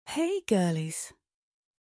Hey girlies!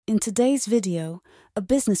 In today's video, a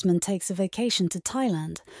businessman takes a vacation to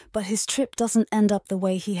Thailand, but his trip doesn't end up the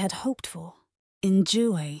way he had hoped for.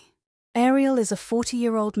 Enjoy! Ariel is a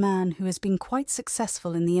 40-year-old man who has been quite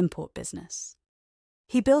successful in the import business.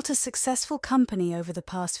 He built a successful company over the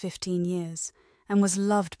past 15 years and was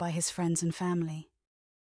loved by his friends and family.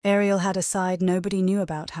 Ariel had a side nobody knew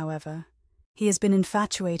about, however. He has been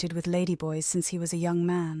infatuated with Ladyboys since he was a young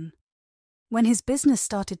man. When his business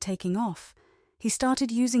started taking off, he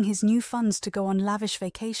started using his new funds to go on lavish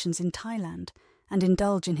vacations in Thailand and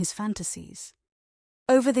indulge in his fantasies.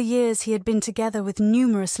 Over the years, he had been together with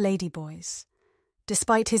numerous ladyboys.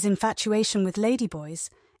 Despite his infatuation with ladyboys,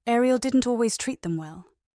 Ariel didn't always treat them well.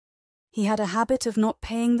 He had a habit of not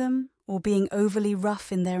paying them or being overly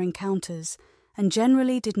rough in their encounters and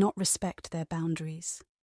generally did not respect their boundaries.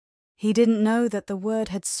 He didn't know that the word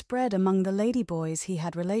had spread among the ladyboys he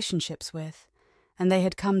had relationships with, and they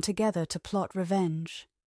had come together to plot revenge.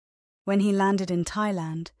 When he landed in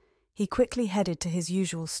Thailand, he quickly headed to his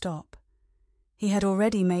usual stop. He had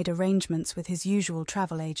already made arrangements with his usual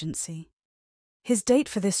travel agency. His date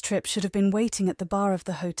for this trip should have been waiting at the bar of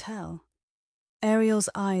the hotel. Ariel's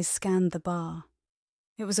eyes scanned the bar.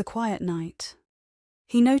 It was a quiet night.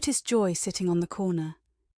 He noticed Joy sitting on the corner.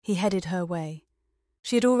 He headed her way.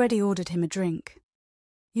 She had already ordered him a drink.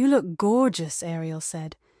 "You look gorgeous," Ariel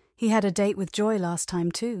said. He had a date with Joy last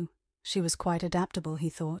time too. She was quite adaptable, he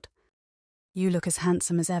thought. "You look as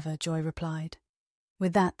handsome as ever," Joy replied.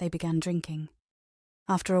 With that, they began drinking.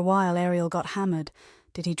 After a while, Ariel got hammered.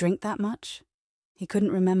 Did he drink that much? He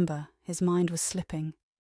couldn't remember. His mind was slipping.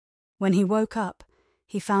 When he woke up,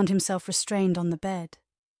 he found himself restrained on the bed.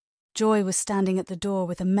 Joy was standing at the door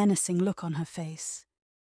with a menacing look on her face.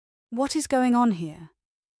 "What is going on here?"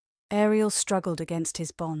 Ariel struggled against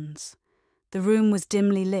his bonds. The room was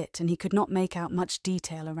dimly lit and he could not make out much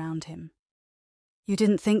detail around him. "You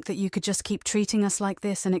didn't think that you could just keep treating us like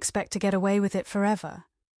this and expect to get away with it forever?"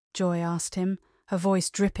 Joy asked him, her voice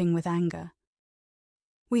dripping with anger.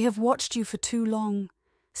 "We have watched you for too long,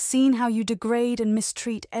 seen how you degrade and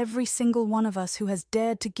mistreat every single one of us who has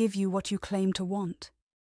dared to give you what you claim to want.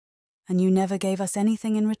 And you never gave us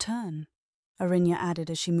anything in return," Arinya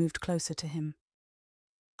added as she moved closer to him.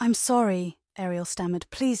 "I'm sorry," Ariel stammered.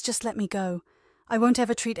 "Please just let me go. I won't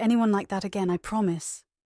ever treat anyone like that again, I promise."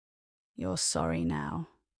 "You're sorry now,"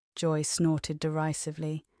 Joy snorted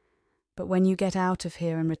derisively. "But when you get out of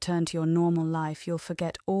here and return to your normal life, you'll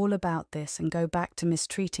forget all about this and go back to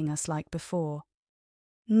mistreating us like before."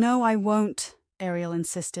 "No, I won't," Ariel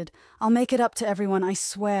insisted. "I'll make it up to everyone, I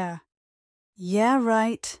swear." "Yeah,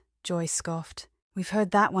 right," Joy scoffed. "We've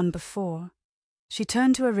heard that one before." She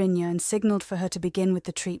turned to Arinya and signaled for her to begin with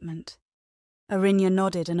the treatment. Arinya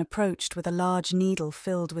nodded and approached with a large needle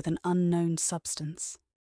filled with an unknown substance.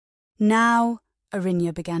 "Now,"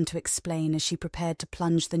 Arinya began to explain as she prepared to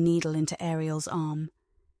plunge the needle into Ariel's arm,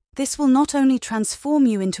 "this will not only transform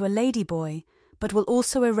you into a ladyboy, but will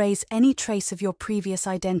also erase any trace of your previous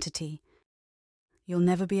identity. You'll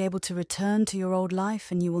never be able to return to your old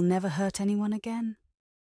life and you will never hurt anyone again."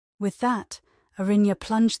 With that, Arinya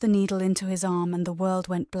plunged the needle into his arm and the world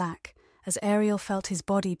went black as Ariel felt his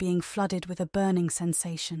body being flooded with a burning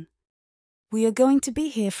sensation. "We are going to be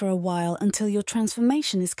here for a while until your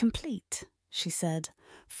transformation is complete," she said,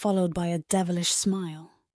 followed by a devilish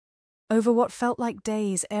smile. Over what felt like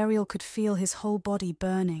days, Ariel could feel his whole body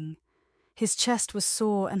burning. His chest was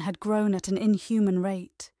sore and had grown at an inhuman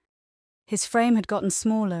rate. His frame had gotten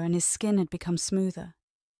smaller and his skin had become smoother.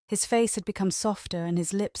 His face had become softer and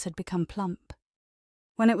his lips had become plump.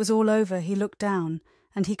 When it was all over, he looked down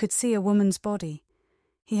and he could see a woman's body.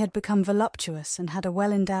 He had become voluptuous and had a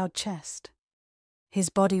well-endowed chest. His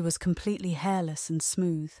body was completely hairless and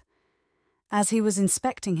smooth. As he was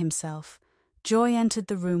inspecting himself, Joy entered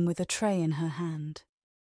the room with a tray in her hand.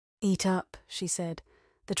 "Eat up," she said.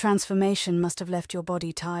 "The transformation must have left your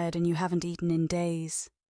body tired and you haven't eaten in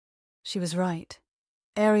days." She was right.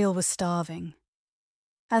 Ariel was starving.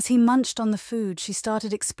 As he munched on the food, she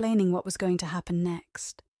started explaining what was going to happen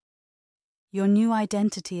next. "Your new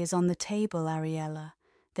identity is on the table, Ariella.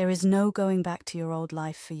 There is no going back to your old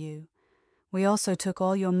life for you. We also took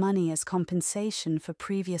all your money as compensation for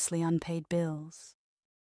previously unpaid bills."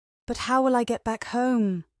 "But how will I get back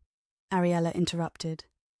home?" Ariella interrupted.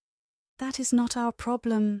 "That is not our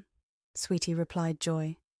problem," Sweetie replied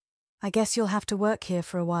Joy. "I guess you'll have to work here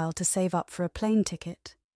for a while to save up for a plane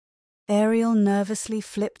ticket." Ariel nervously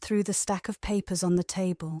flipped through the stack of papers on the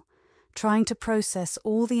table, trying to process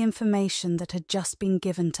all the information that had just been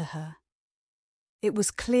given to her. It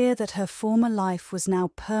was clear that her former life was now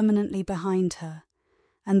permanently behind her,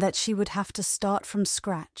 and that she would have to start from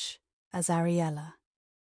scratch as Ariella.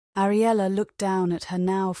 Ariella looked down at her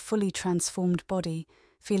now fully transformed body,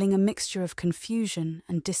 feeling a mixture of confusion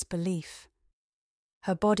and disbelief.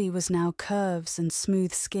 Her body was now curves and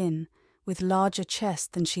smooth skin, with larger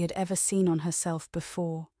chest than she had ever seen on herself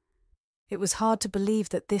before. It was hard to believe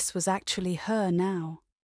that this was actually her now.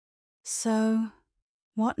 "So,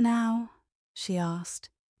 what now?" she asked,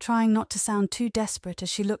 trying not to sound too desperate as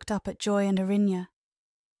she looked up at Joy and Arinya.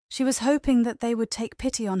 She was hoping that they would take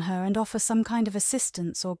pity on her and offer some kind of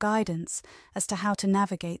assistance or guidance as to how to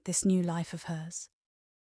navigate this new life of hers.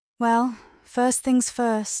 "Well, first things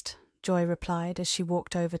first," Joy replied as she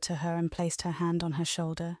walked over to her and placed her hand on her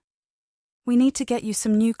shoulder. "We need to get you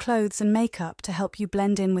some new clothes and makeup to help you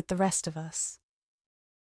blend in with the rest of us."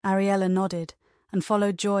 Ariella nodded and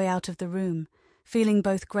followed Joy out of the room, feeling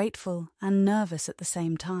both grateful and nervous at the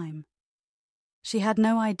same time. She had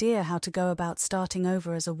no idea how to go about starting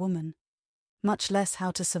over as a woman, much less how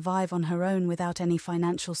to survive on her own without any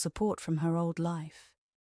financial support from her old life.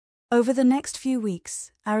 Over the next few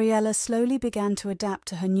weeks, Ariella slowly began to adapt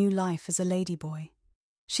to her new life as a ladyboy.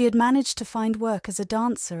 She had managed to find work as a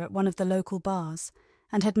dancer at one of the local bars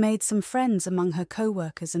and had made some friends among her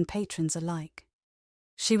co-workers and patrons alike.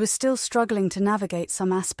 She was still struggling to navigate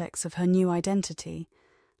some aspects of her new identity,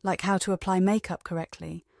 like how to apply makeup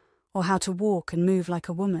correctly or how to walk and move like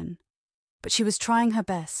a woman, but she was trying her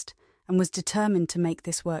best and was determined to make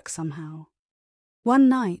this work somehow. One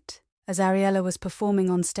night, as Ariella was performing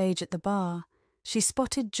on stage at the bar, she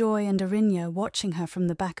spotted Joy and Arinya watching her from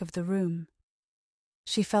the back of the room.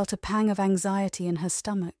 She felt a pang of anxiety in her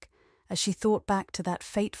stomach as she thought back to that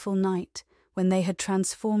fateful night when they had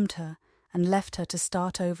transformed her and left her to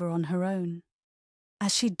start over on her own.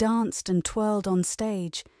 As she danced and twirled on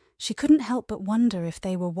stage, she couldn't help but wonder if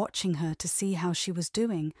they were watching her to see how she was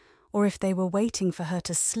doing, or if they were waiting for her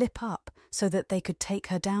to slip up so that they could take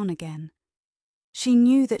her down again. She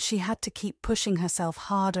knew that she had to keep pushing herself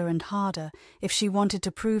harder and harder if she wanted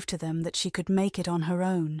to prove to them that she could make it on her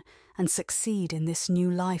own and succeed in this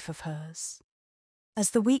new life of hers.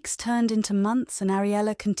 As the weeks turned into months and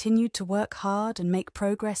Ariella continued to work hard and make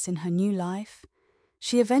progress in her new life,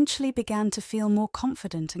 she eventually began to feel more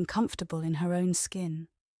confident and comfortable in her own skin.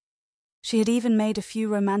 She had even made a few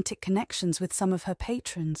romantic connections with some of her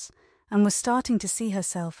patrons and was starting to see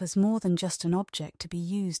herself as more than just an object to be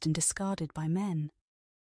used and discarded by men.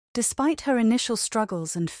 Despite her initial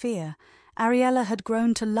struggles and fear, Ariella had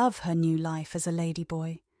grown to love her new life as a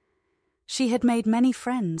ladyboy. She had made many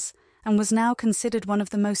friends and was now considered one of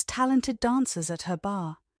the most talented dancers at her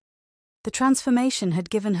bar. The transformation had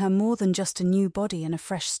given her more than just a new body and a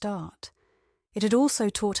fresh start. It had also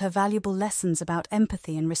taught her valuable lessons about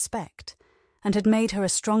empathy and respect, and had made her a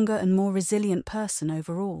stronger and more resilient person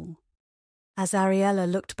overall. As Ariella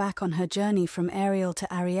looked back on her journey from Ariel to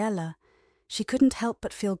Ariella, she couldn't help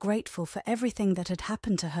but feel grateful for everything that had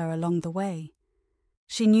happened to her along the way.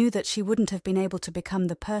 She knew that she wouldn't have been able to become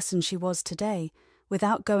the person she was today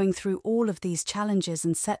without going through all of these challenges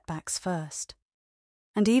and setbacks first.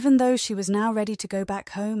 And even though she was now ready to go back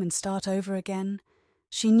home and start over again,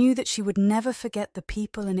 she knew that she would never forget the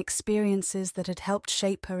people and experiences that had helped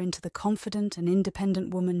shape her into the confident and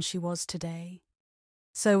independent woman she was today.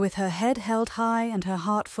 So with her head held high and her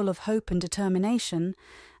heart full of hope and determination,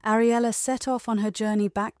 Ariella set off on her journey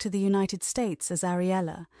back to the United States as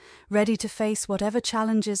Ariella, ready to face whatever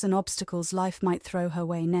challenges and obstacles life might throw her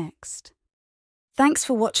way next. Thanks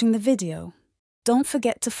for watching the video. Don't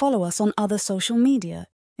forget to follow us on other social media.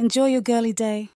 Enjoy your girly day.